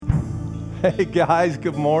Hey guys,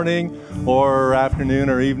 good morning or afternoon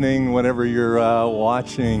or evening, whenever you're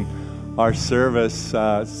watching our service.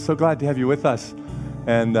 So glad to have you with us.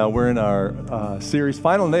 And we're in our series,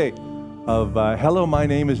 final day of Hello, My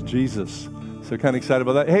Name is Jesus. So kind of excited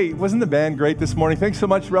about that. Hey, wasn't the band great this morning? Thanks so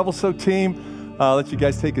much, Revelstoke team. I'll let you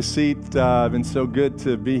guys take a seat. It's been so good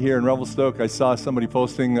to be here in Revelstoke. I saw somebody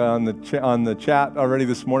posting on the chat already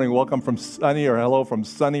this morning. Welcome from sunny, or hello from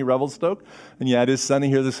sunny Revelstoke. And yeah, it is sunny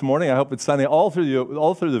here this morning. I hope it's sunny all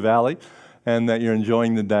through the valley, and that you're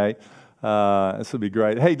enjoying the day. This will be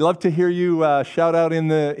great. Hey, love to hear you shout out in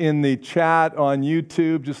the chat on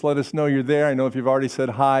YouTube. Just let us know you're there. I know if you've already said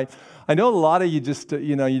hi. I know a lot of you just,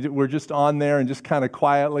 we're just on there and just kind of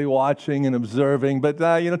quietly watching and observing. But,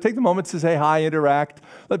 take the moment to say hi, interact.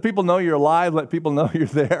 Let people know you're alive. Let people know you're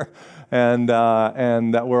there. And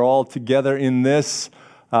that we're all together in this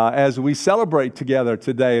as we celebrate together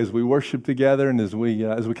today, as we worship together, and as we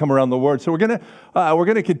come around the Word. So we're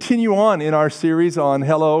gonna continue on in our series on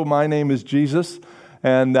Hello, My Name is Jesus.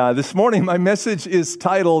 And this morning, my message is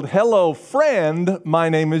titled, Hello, Friend, My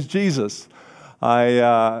Name is Jesus.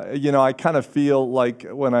 I kind of feel like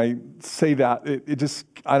when I say that, it just,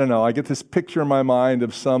 I don't know, I get this picture in my mind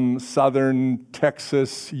of some southern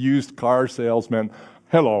Texas used car salesman.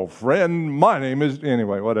 Hello, friend, my name is,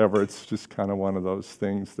 anyway, whatever. It's just kind of one of those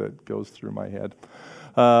things that goes through my head.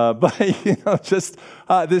 But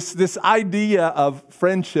this idea of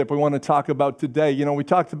friendship we want to talk about today. We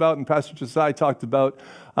talked about, and Pastor Josiah talked about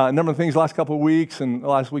a number of things last couple of weeks, and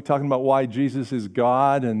last week talking about why Jesus is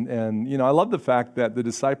God. And I love the fact that the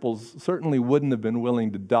disciples certainly wouldn't have been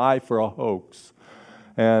willing to die for a hoax.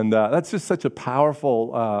 And that's just such a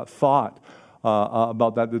powerful thought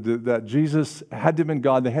about that Jesus had to have been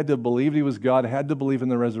God. They had to have believed he was God, had to believe in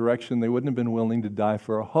the resurrection. They wouldn't have been willing to die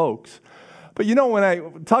for a hoax. But when I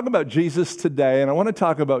talk about Jesus today, and I want to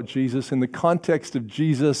talk about Jesus in the context of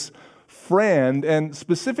Jesus' friend, and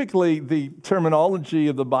specifically the terminology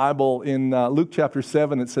of the Bible in Luke chapter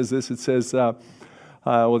 7, it says this, it says,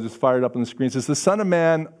 we'll just fire it up on the screen, it says, the Son of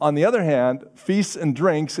Man, on the other hand, feasts and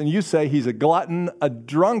drinks, and you say he's a glutton, a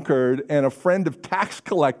drunkard, and a friend of tax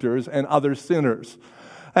collectors and other sinners.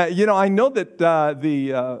 I know that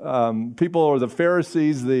the people, or the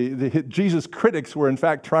Pharisees, the Jesus critics were in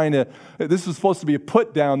fact trying to, this was supposed to be a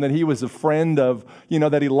put down, that he was a friend of,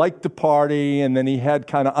 that he liked to party, and then he had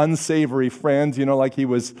kind of unsavory friends, like he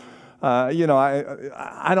was, I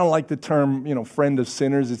don't like the term, friend of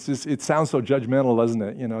sinners. It's just, it sounds so judgmental, doesn't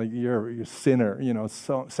it? You're a sinner, it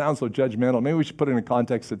sounds so judgmental. Maybe we should put it in a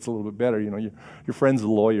context that's a little bit better. Your friends of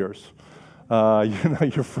lawyers,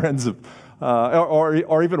 your friends of,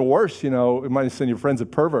 or even worse, it might send your friends of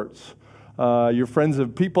perverts, your friends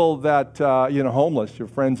of people that, homeless, your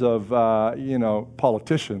friends of,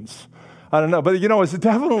 politicians. I don't know, but it's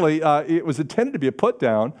definitely, it was intended to be a put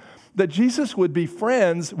down that Jesus would be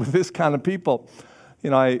friends with this kind of people.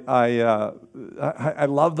 I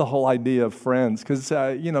love the whole idea of friends because,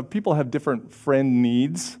 people have different friend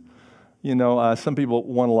needs. Some people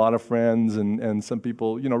want a lot of friends, and some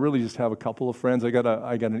people, really just have a couple of friends. I got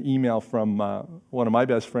an email from one of my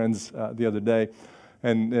best friends the other day,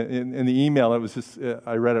 and in the email, it was just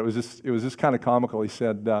I read it. It was just kind of comical. He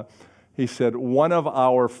said one of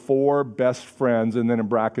our 4 best friends, and then in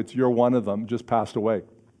brackets, you're one of them, just passed away.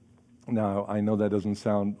 Now I know that doesn't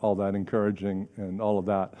sound all that encouraging and all of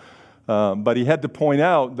that, but he had to point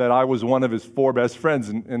out that I was one of his 4 best friends,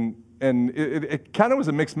 and it kind of was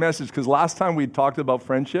a mixed message because last time we talked about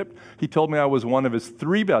friendship, he told me I was one of his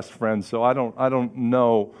 3 best friends. So I don't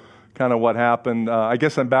know kind of what happened. I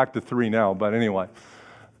guess I'm back to 3 now. But anyway,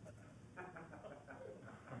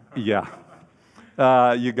 yeah,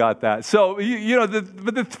 you got that. So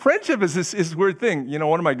but the friendship is this weird thing.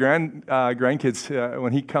 One of my grandkids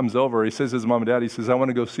when he comes over, he says to his mom and dad, he says, I want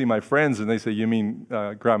to go see my friends, and they say, you mean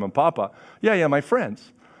Grandma and Papa? Yeah, my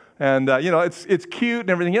friends. And, it's cute and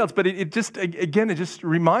everything else, but it just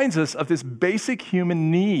reminds us of this basic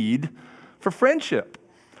human need for friendship.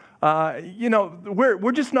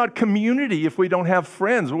 We're just not community if we don't have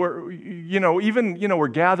friends. We're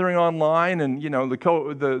gathering online, and,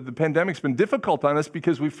 the pandemic's been difficult on us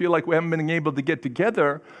because we feel like we haven't been able to get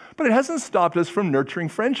together, but it hasn't stopped us from nurturing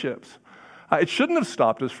friendships. It shouldn't have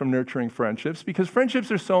stopped us from nurturing friendships because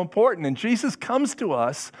friendships are so important. And Jesus comes to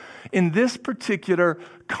us in this particular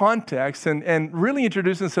context and really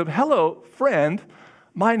introduces himself, hello, friend,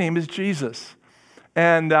 my name is Jesus.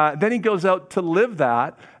 And then he goes out to live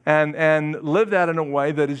that and live that in a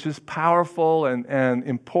way that is just powerful and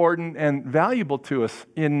important and valuable to us.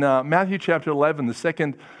 In Matthew chapter 11, the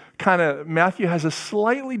second Matthew has a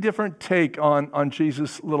slightly different take on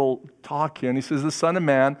Jesus' little talk here. And he says, the Son of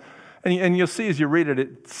Man And you'll see as you read it,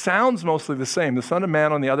 it sounds mostly the same. The Son of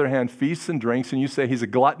Man, on the other hand, feasts and drinks, and you say he's a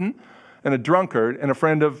glutton and a drunkard and a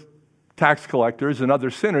friend of tax collectors and other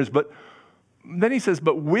sinners. But then he says,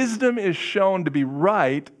 but wisdom is shown to be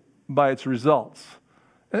right by its results.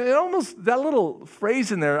 And it almost, that little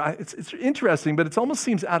phrase in there, it's interesting, but it almost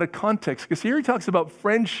seems out of context, because here he talks about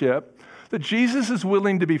friendship, that Jesus is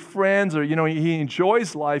willing to be friends, or, he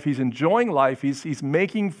enjoys life, he's enjoying life, he's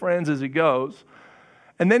making friends as he goes.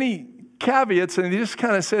 And then he caveats, and he just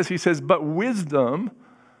kind of says, but wisdom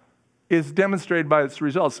is demonstrated by its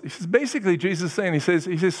results. He says, basically, Jesus is saying, he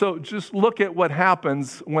says, so just look at what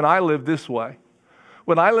happens when I live this way.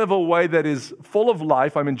 When I live a way that is full of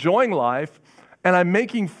life, I'm enjoying life, and I'm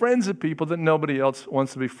making friends of people that nobody else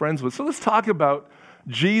wants to be friends with. So let's talk about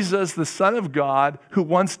Jesus, the Son of God, who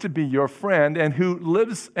wants to be your friend and who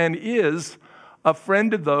lives and is a friend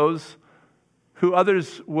to those who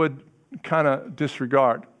others would kind of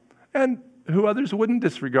disregard and who others wouldn't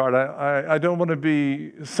disregard. I don't want to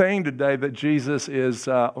be saying today that Jesus is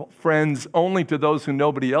friends only to those who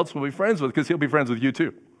nobody else will be friends with, because he'll be friends with you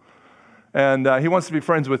too. And he wants to be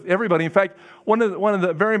friends with everybody. In fact, one of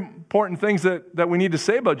the very important things that we need to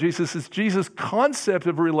say about Jesus is Jesus' concept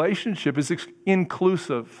of relationship is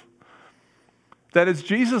inclusive. That as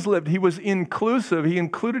Jesus lived, he was inclusive. He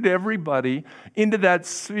included everybody into that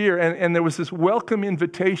sphere. And there was this welcome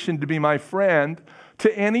invitation to be my friend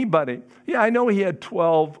to anybody. Yeah, I know he had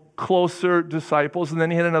 12 closer disciples, and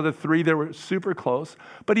then he had another 3 that were super close.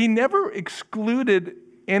 But he never excluded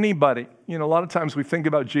anybody. A lot of times we think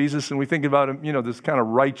about Jesus and we think about him, this kind of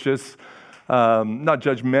righteous, not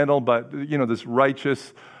judgmental, but, this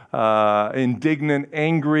righteous, indignant,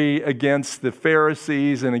 angry against the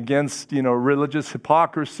Pharisees and against, religious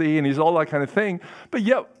hypocrisy, and he's all that kind of thing. But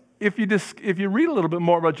yet, if you read a little bit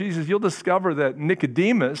more about Jesus, you'll discover that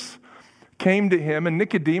Nicodemus came to him, and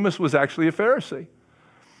Nicodemus was actually a Pharisee.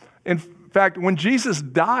 In fact, when Jesus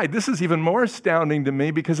died, this is even more astounding to me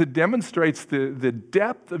because it demonstrates the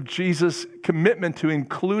depth of Jesus' commitment to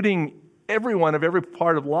including everyone of every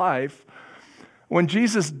part of life. When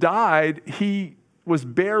Jesus died, he was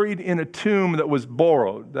buried in a tomb that was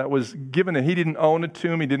borrowed, that was given to him. He didn't own a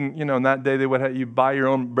tomb. He didn't, in that day they would have you buy your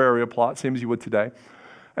own burial plot, same as you would today.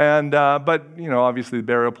 And but obviously the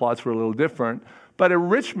burial plots were a little different. But a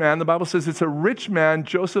rich man, the Bible says it's a rich man,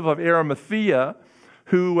 Joseph of Arimathea,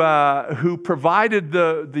 who provided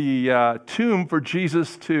the tomb for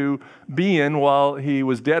Jesus to be in while he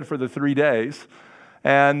was dead for the 3 days.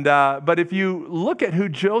 And but if you look at who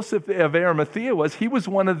Joseph of Arimathea was, he was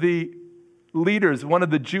one of the leaders, one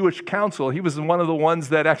of the Jewish council. He was one of the ones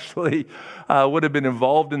that actually would have been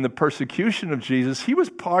involved in the persecution of Jesus. He was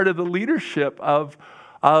part of the leadership of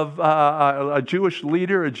a Jewish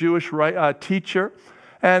leader, a Jewish teacher.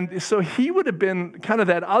 And so he would have been kind of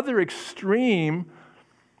that other extreme.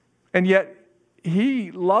 And yet,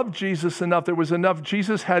 he loved Jesus enough. There was enough.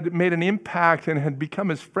 Jesus had made an impact and had become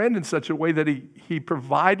his friend in such a way that he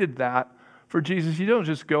provided that for Jesus. You don't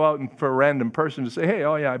just go out and for a random person to say, hey,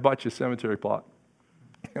 oh yeah, I bought you a cemetery plot.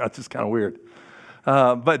 That's just kind of weird.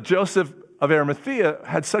 But Joseph of Arimathea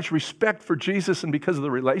had such respect for Jesus, and because of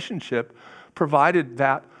the relationship, provided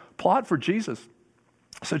that plot for Jesus.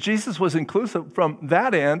 So Jesus was inclusive from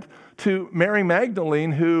that end to Mary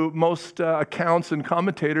Magdalene, who most accounts and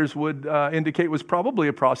commentators would indicate was probably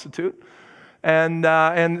a prostitute.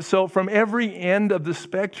 And so from every end of the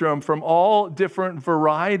spectrum, from all different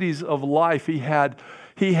varieties of life, he had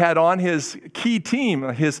on his key team,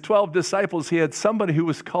 his 12 disciples, he had somebody who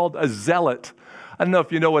was called a zealot. I don't know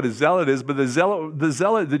if you know what a zealot is, but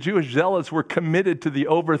the Jewish zealots were committed to the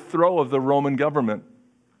overthrow of the Roman government.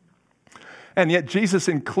 And yet Jesus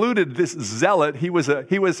included this zealot. He was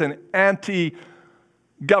an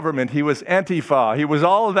anti-government. He was Antifa. He was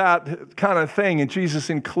all of that kind of thing. And Jesus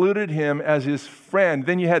included him as his friend.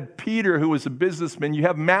 Then you had Peter, who was a businessman. You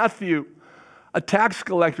have Matthew, a tax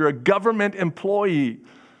collector, a government employee.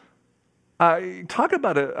 Talk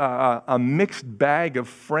about a mixed bag of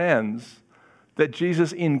friends that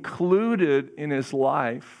Jesus included in his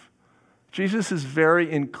life. Jesus is very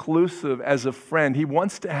inclusive as a friend. He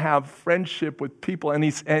wants to have friendship with people,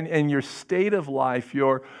 and your state of life,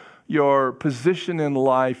 your position in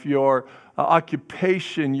life, your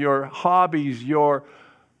occupation, your hobbies, your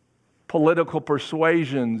political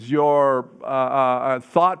persuasions, your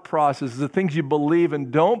thought processes, the things you believe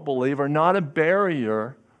and don't believe are not a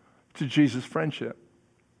barrier to Jesus' friendship.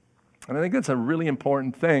 And I think that's a really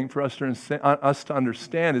important thing for us to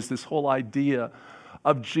understand, is this whole idea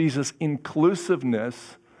of Jesus'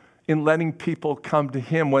 inclusiveness in letting people come to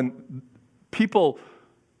him. When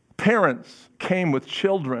parents came with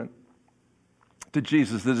children to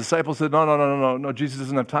Jesus. The disciples said, no, Jesus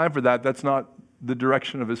doesn't have time for that. That's not the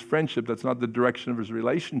direction of his friendship. That's not the direction of his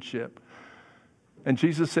relationship. And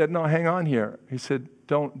Jesus said, no, hang on here. He said,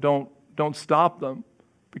 don't stop them,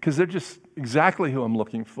 because they're just exactly who I'm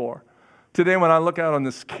looking for. Today, when I look out on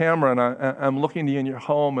this camera and I'm looking to you in your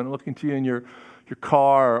home and looking to you in your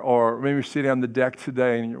car, or maybe you're sitting on the deck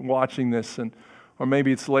today and you're watching this, or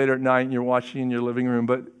maybe it's later at night and you're watching in your living room,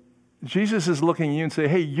 but Jesus is looking at you and saying,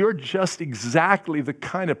 hey, you're just exactly the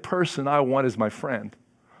kind of person I want as my friend.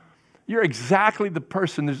 You're exactly the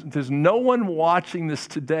person. There's no one watching this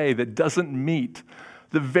today that doesn't meet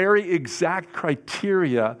the very exact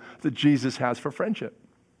criteria that Jesus has for friendship.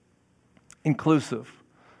 Inclusive.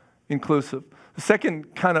 The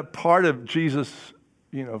second kind of part of Jesus,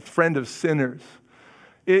 friend of sinners,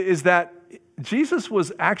 is that Jesus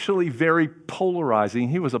was actually very polarizing.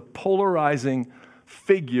 He was a polarizing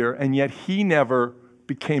figure, and yet he never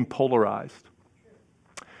became polarized.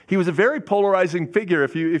 He was a very polarizing figure.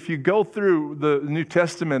 If you go through the New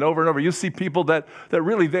Testament over and over, you'll see people that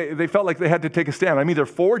really, they felt like they had to take a stand. I'm either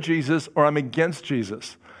for Jesus or I'm against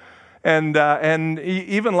Jesus. And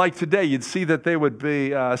even like today, you'd see that they would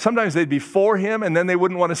be, sometimes they'd be for him, and then they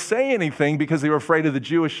wouldn't want to say anything because they were afraid of the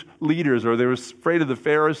Jewish leaders, or they were afraid of the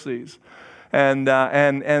Pharisees.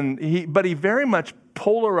 But he very much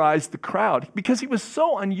polarized the crowd because he was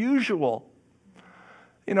so unusual.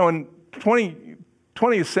 In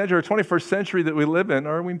 20th century or 21st century that we live in,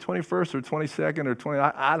 or are we in 21st or 22nd or 20?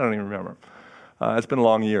 I don't even remember. It's been a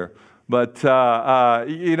long year. But,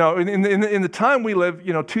 in the time we live,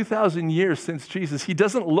 2,000 years since Jesus, he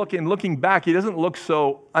doesn't look, in looking back, he doesn't look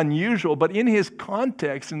so unusual. But in his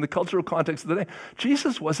context, in the cultural context of the day,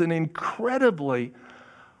 Jesus was an incredibly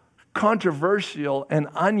controversial and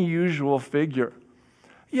unusual figure.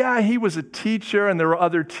 Yeah, he was a teacher, and there were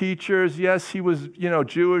other teachers. Yes, he was,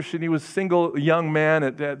 Jewish, and he was a single young man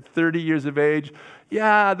at 30 years of age.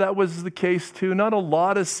 Yeah, that was the case too. Not a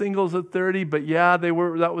lot of singles at 30, but yeah, there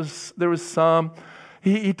was some.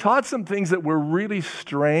 He taught some things that were really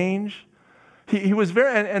strange. He was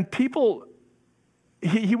very, and people,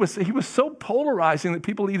 he was so polarizing that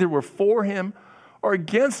people either were for him or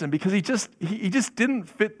against him, because he just didn't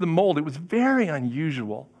fit the mold. It was very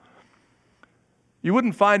unusual. You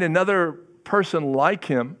wouldn't find another person like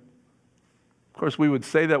him. Of course, we would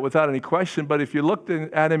say that without any question, but if you looked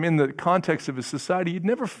at him in the context of his society, you'd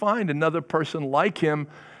never find another person like him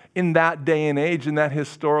in that day and age, in that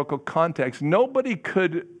historical context. Nobody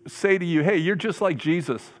could say to you, hey, you're just like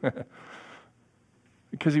Jesus,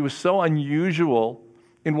 because he was so unusual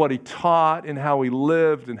in what he taught and how he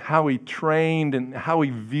lived and how he trained and how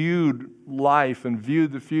he viewed life and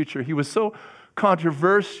viewed the future. He was so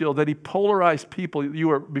controversial that he polarized people. You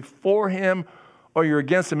were before him or you're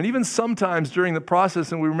against him. And even sometimes during the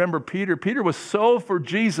process, and we remember Peter was so for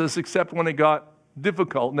Jesus, except when it got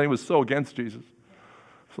difficult, and then he was so against Jesus.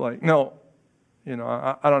 It's like, no,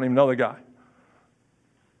 I don't even know the guy.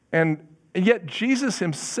 And yet Jesus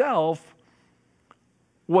himself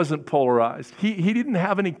wasn't polarized. He didn't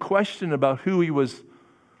have any question about who he was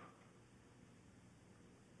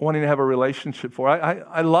wanting to have a relationship for.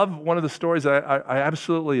 I love one of the stories I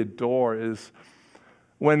absolutely adore is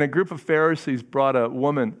when a group of Pharisees brought a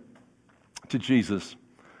woman to Jesus,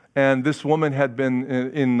 and this woman had been,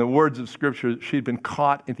 in the words of Scripture, she'd been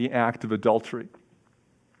caught in the act of adultery.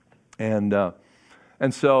 And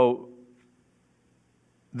so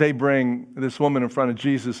they bring this woman in front of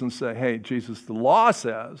Jesus and say, hey, Jesus, the law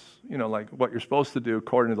says, like what you're supposed to do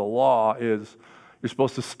according to the law is you're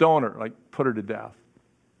supposed to stone her, like put her to death.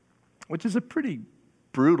 Which is a pretty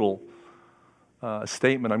brutal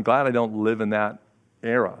statement. I'm glad I don't live in that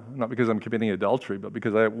era. Not because I'm committing adultery, but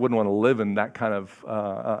because I wouldn't want to live in that kind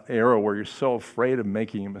of era where you're so afraid of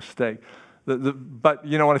making a mistake. But,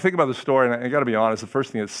 when I think about the story, and I got to be honest, the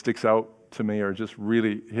first thing that sticks out to me or just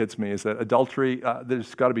really hits me is that adultery,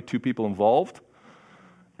 there's got to be two people involved.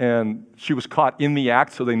 And she was caught in the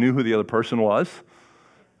act, so they knew who the other person was.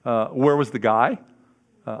 Where was the guy?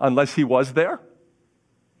 Unless he was there.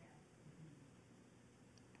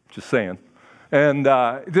 Just saying. And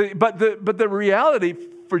but the reality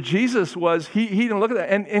for Jesus was he didn't look at that,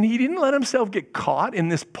 and he didn't let himself get caught in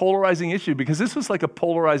this polarizing issue, because this was like a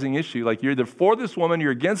polarizing issue. Like, you're either for this woman,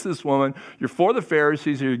 you're against this woman, you're for the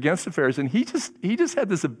Pharisees, or you're against the Pharisees. And he just had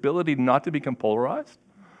this ability not to become polarized.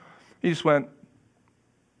 He just went,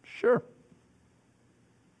 sure.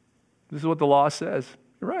 This is what the law says.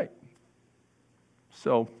 You're right.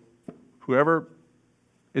 So whoever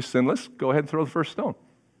is sinless, go ahead and throw the first stone.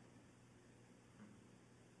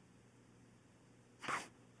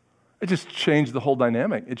 It just changed the whole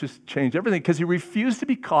dynamic. It just changed everything because he refused to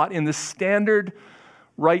be caught in the standard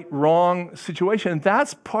right-wrong situation. And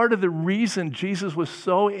that's part of the reason Jesus was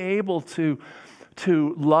so able to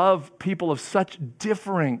love people of such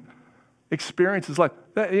differing experiences. Like,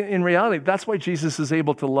 in reality, that's why Jesus is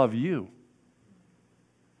able to love you.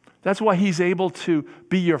 That's why he's able to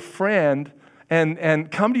be your friend and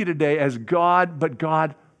come to you today as God, but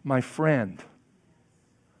God, my friend.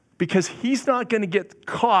 Because he's not going to get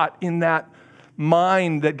caught in that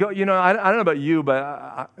mind that I don't know about you,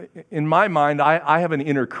 but in my mind, I have an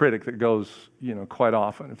inner critic that goes, quite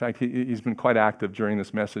often. In fact, he's been quite active during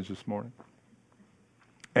this message this morning.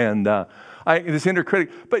 And this inner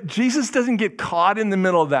critic, but Jesus doesn't get caught in the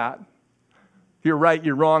middle of that. You're right,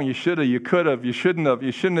 you're wrong, you should have, you could have, you shouldn't have.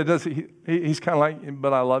 He's kind of like,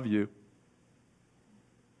 but I love you.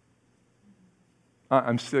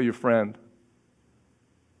 I'm still your friend.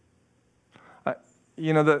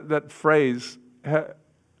 That phrase, have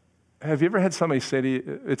you ever had somebody say to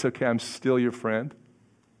you, it's okay, I'm still your friend?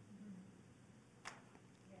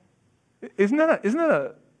 Isn't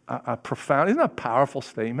that a profound, isn't that a powerful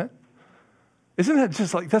statement? Isn't that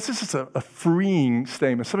just like, that's just a freeing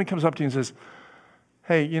statement. Somebody comes up to you and says,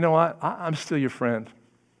 hey, you know what, I'm still your friend.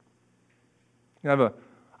 I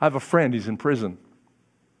have a friend, he's in prison.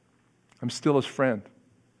 I'm still his friend.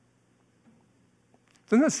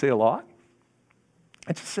 Doesn't that say a lot?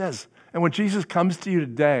 It just says, and when Jesus comes to you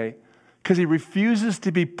today, because he refuses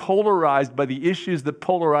to be polarized by the issues that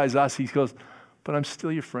polarize us, he goes, but I'm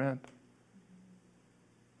still your friend.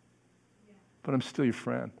 But I'm still your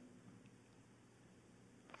friend.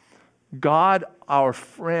 God, our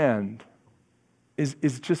friend,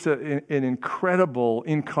 is just an incredible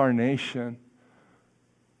incarnation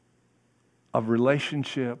of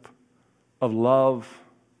relationship, of love,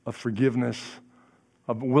 of forgiveness,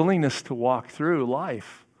 of willingness to walk through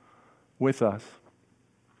life with us.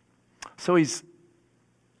 So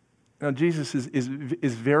Jesus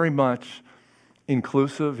is very much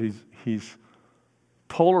inclusive. He's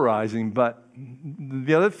polarizing, but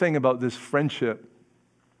the other thing about this friendship,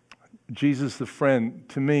 Jesus the friend,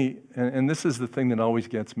 to me, and this is the thing that always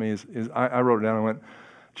gets me, is I wrote it down, I went,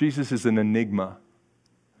 Jesus is an enigma.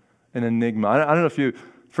 An enigma. I don't know if you're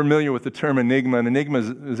familiar with the term enigma. An enigma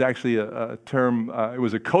is actually a term, it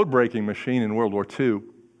was a code-breaking machine in World War II. It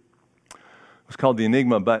was called the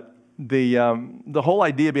Enigma, but the whole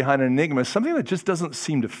idea behind an enigma is something that just doesn't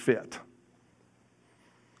seem to fit.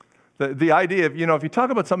 The idea of, if you talk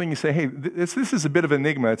about something, you say, hey, this is a bit of an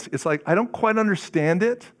enigma. It's like, I don't quite understand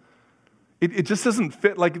it. It just doesn't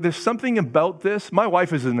fit. Like, there's something about this. My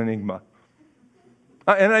wife is an enigma.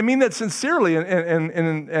 And I mean that sincerely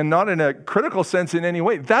and not in a critical sense in any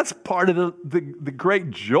way. That's part of the great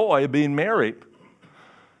joy of being married.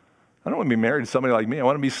 I don't want to be married to somebody like me. I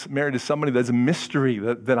want to be married to somebody that's a mystery,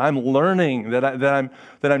 that I'm learning, that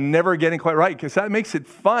I'm never getting quite right, because that makes it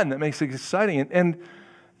fun, that makes it exciting. And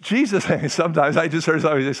Jesus, sometimes, I just heard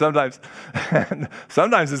somebody say sometimes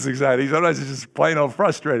it's exciting, sometimes it's just plain old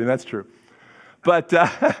frustrating. That's true. But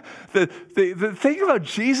the thing about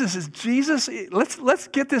Jesus is let's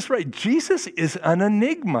get this right. Jesus is an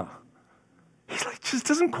enigma. He's like, just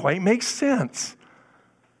doesn't quite make sense.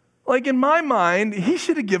 Like, in my mind, he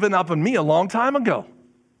should have given up on me a long time ago.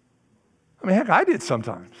 I mean, heck, I did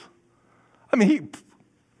sometimes. I mean,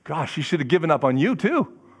 he should have given up on you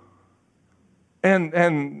too. And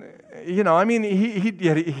he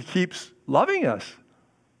keeps loving us.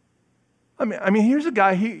 I mean, here's a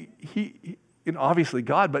guy, he obviously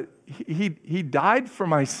God, but he died for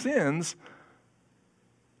my sins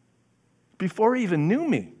before he even knew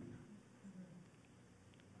me.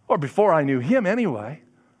 Or before I knew him anyway.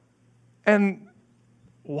 And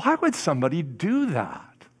why would somebody do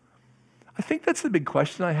that? I think that's the big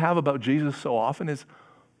question I have about Jesus so often is,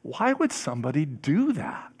 why would somebody do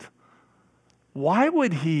that? Why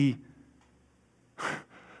would he,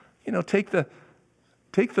 take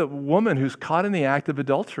the woman who's caught in the act of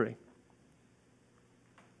adultery?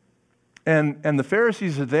 And the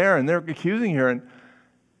Pharisees are there, and they're accusing her. And,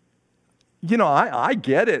 I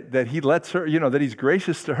get it that he lets her, that he's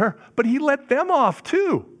gracious to her, but he let them off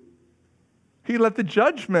too. He let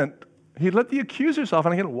he let the accusers off.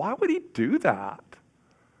 And again, why would he do that?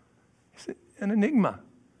 He's an enigma.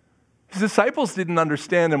 His disciples didn't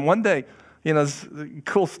understand him. One day, it's a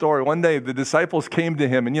cool story. One day, the disciples came to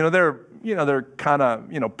him, and they're kind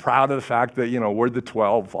of proud of the fact that we're the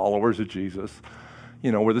 12 followers of Jesus.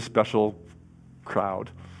 We're the special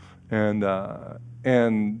crowd, and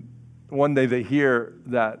one day they hear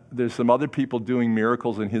that there's some other people doing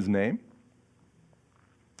miracles in his name,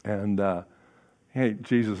 and hey,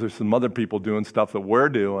 Jesus, there's some other people doing stuff that we're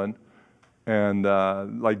doing. and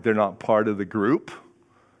like they're not part of the group,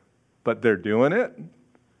 but they're doing it.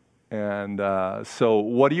 And so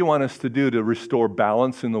what do you want us to do to restore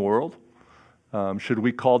balance in the world? Should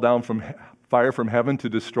we call down fire from heaven to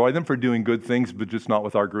destroy them for doing good things, but just not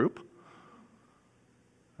with our group?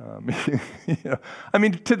 I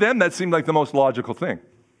mean, to them, that seemed like the most logical thing.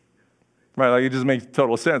 Right? Like, it just makes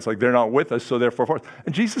total sense. Like, they're not with us, so therefore for us.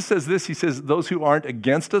 And Jesus says this. He says, those who aren't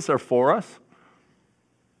against us are for us.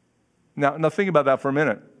 Now think about that for a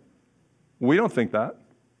minute. We don't think that.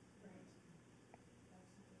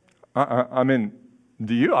 I mean,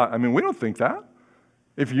 do you? I mean, we don't think that.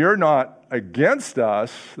 If you're not against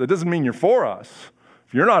us, that doesn't mean you're for us.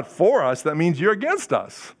 If you're not for us, that means you're against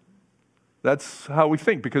us. That's how we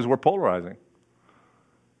think, because we're polarizing.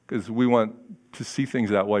 Because we want to see things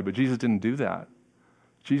that way, but Jesus didn't do that.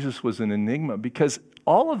 Jesus was an enigma, because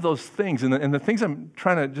all of those things, and the things I'm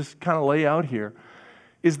trying to just kind of lay out here,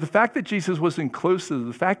 is the fact that Jesus was inclusive,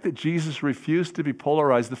 the fact that Jesus refused to be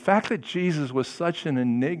polarized, the fact that Jesus was such an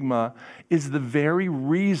enigma is the very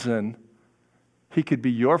reason he could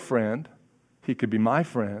be your friend, he could be my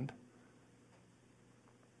friend.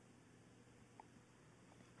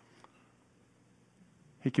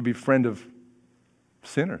 He could be a friend of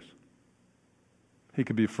sinners. He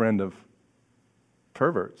could be a friend of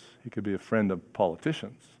perverts. He could be a friend of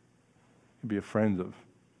politicians. He could be a friend of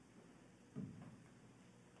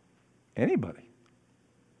anybody.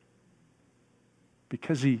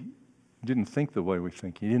 Because he didn't think the way we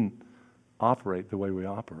think. He didn't operate the way we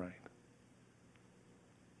operate.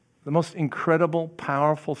 The most incredible,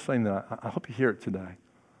 powerful thing that I hope you hear it today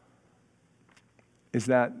is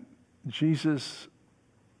that Jesus,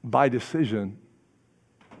 by decision,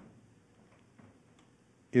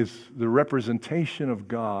 is the representation of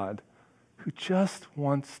God who just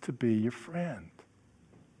wants to be your friend.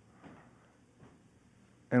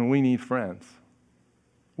 And we need friends.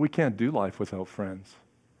 We can't do life without friends.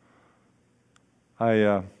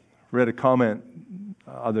 I read a comment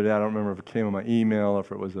other day. I don't remember if it came on my email or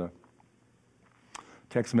if it was a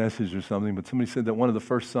text message or something, but somebody said that one of the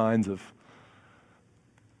first signs of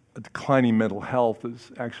a declining mental health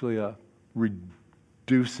is actually a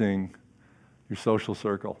reducing your social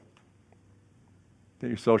circle. That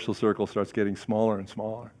your social circle starts getting smaller and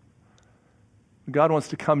smaller. God wants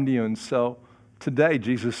to come to you, and so today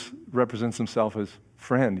Jesus represents himself as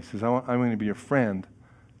friend. He says, I'm going to be your friend.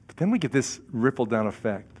 But then we get this ripple down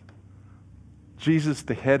effect. Jesus,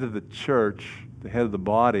 the head of the church, the head of the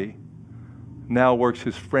body, now works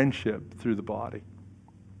his friendship through the body.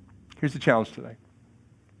 Here's the challenge today.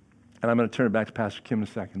 And I'm going to turn it back to Pastor Kim in a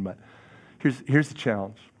second, but here's the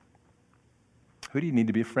challenge. Who do you need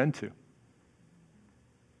to be a friend to?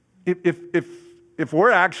 If we're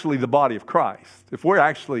actually the body of Christ, if we're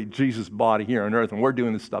actually Jesus' body here on earth and we're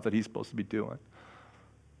doing the stuff that he's supposed to be doing,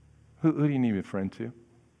 who do you need to be a friend to?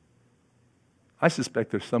 I suspect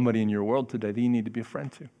there's somebody in your world today that you need to be a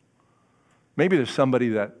friend to. Maybe there's somebody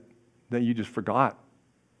that you just forgot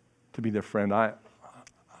to be their friend.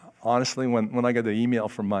 Honestly, when I got the email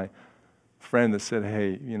from my friend that said,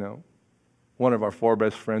 hey, one of our 4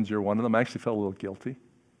 best friends, you're one of them, I actually felt a little guilty.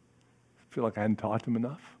 I feel like I hadn't talked to him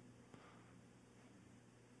enough.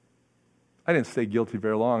 I didn't stay guilty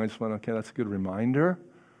very long. I just went, okay, that's a good reminder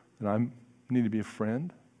that I need to be a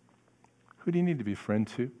friend. Who do you need to be a friend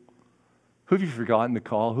to? Who have you forgotten to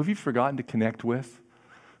call? Who have you forgotten to connect with?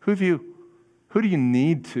 Who do you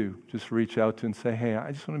need to just reach out to and say, hey,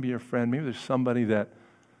 I just want to be your friend? Maybe there's somebody that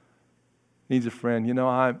needs a friend.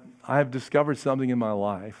 I've discovered something in my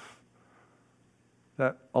life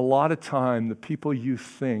that a lot of time the people you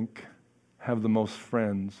think have the most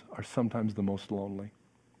friends are sometimes the most lonely.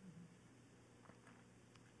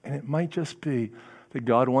 And it might just be that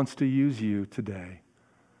God wants to use you today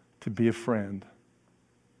to be a friend.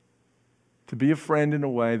 To be a friend in a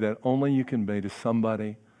way that only you can be to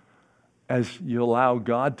somebody as you allow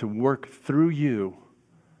God to work through you,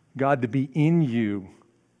 God to be in you,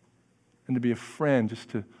 and to be a friend, just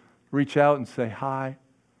to reach out and say, hi,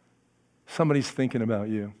 somebody's thinking about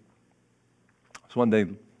you. So one day,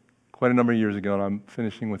 quite a number of years ago, and I'm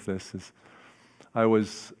finishing with this,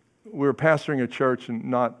 we were pastoring a church, and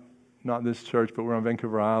not this church, but we're on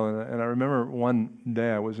Vancouver Island, and I remember one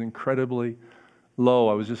day I was incredibly low.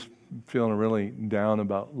 I was just feeling really down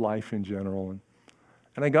about life in general,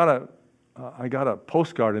 and I got a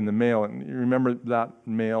postcard in the mail, and you remember that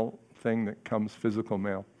mail thing that comes, physical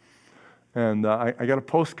mail, and I got a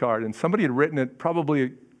postcard, and somebody had written it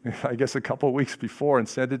probably, I guess, a couple of weeks before and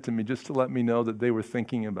sent it to me just to let me know that they were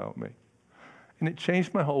thinking about me, and it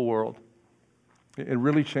changed my whole world. It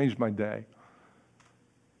really changed my day.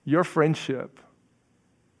 Your friendship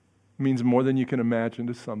means more than you can imagine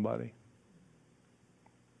to somebody.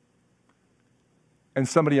 And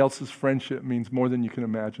somebody else's friendship means more than you can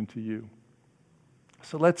imagine to you.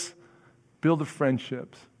 So let's build the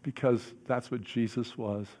friendships because that's what Jesus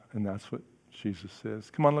was and that's what Jesus is.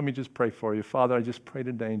 Come on, let me just pray for you. Father, I just pray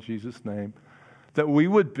today in Jesus' name that we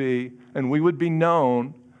would be, and we would be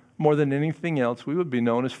known more than anything else, we would be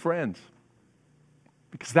known as friends.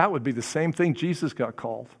 Because that would be the same thing Jesus got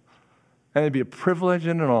called. And it'd be a privilege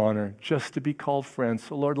and an honor just to be called friends.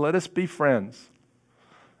 So Lord, let us be friends.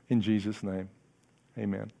 In Jesus' name,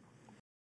 amen.